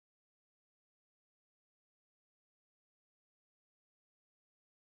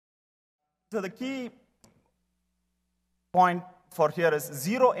So the key point for here is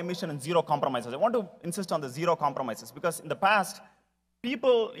zero emission and zero compromises. I want to insist on the zero compromises because in the past,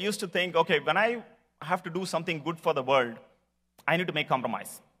 people used to think, okay, when I have to do something good for the world, I need to make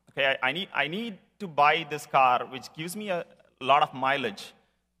compromise. Okay, I need to buy this car which gives me a lot of mileage,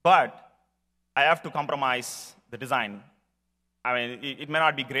 but I have to compromise the design. I mean, it may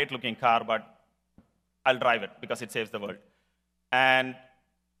not be a great-looking car, but I'll drive it because it saves the world. And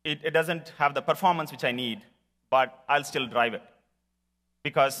it doesn't have the performance which I need, but I'll still drive it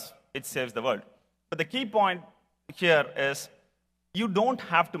because it saves the world. But the key point here is you don't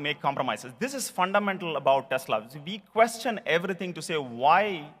have to make compromises. This is fundamental about Tesla. We question everything to say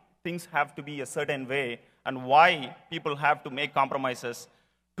why things have to be a certain way and why people have to make compromises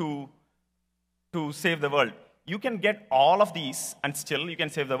to save the world. You can get all of these and still you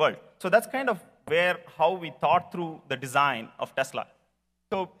can save the world. So that's kind of how we thought through the design of Tesla.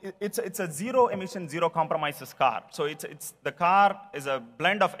 So it's a zero emission, zero compromises car. So the car is a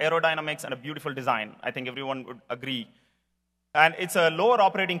blend of aerodynamics and a beautiful design. I think everyone would agree. And it's a lower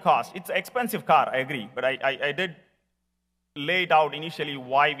operating cost. It's an expensive car, I agree. But I did lay it out initially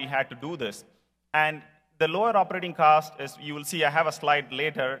why we had to do this. And the lower operating cost is, you will see, I have a slide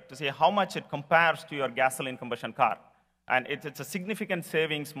later to see how much it compares to your gasoline combustion car. And it's a significant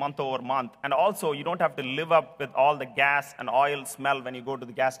savings month over month. And also, you don't have to live up with all the gas and oil smell when you go to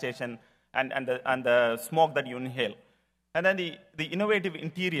the gas station and the smoke that you inhale. And then the innovative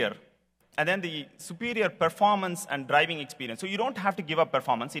interior. And then the superior performance and driving experience. So you don't have to give up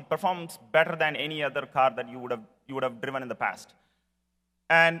performance. It performs better than any other car that you would have driven in the past.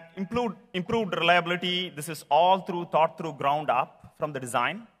 And improved reliability. This is all thought through ground up from the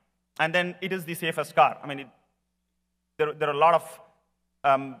design. And then it is the safest car. I mean, there are a lot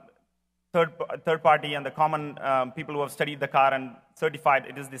of third party and the common people who have studied the car and certified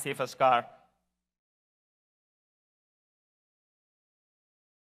it is the safest car.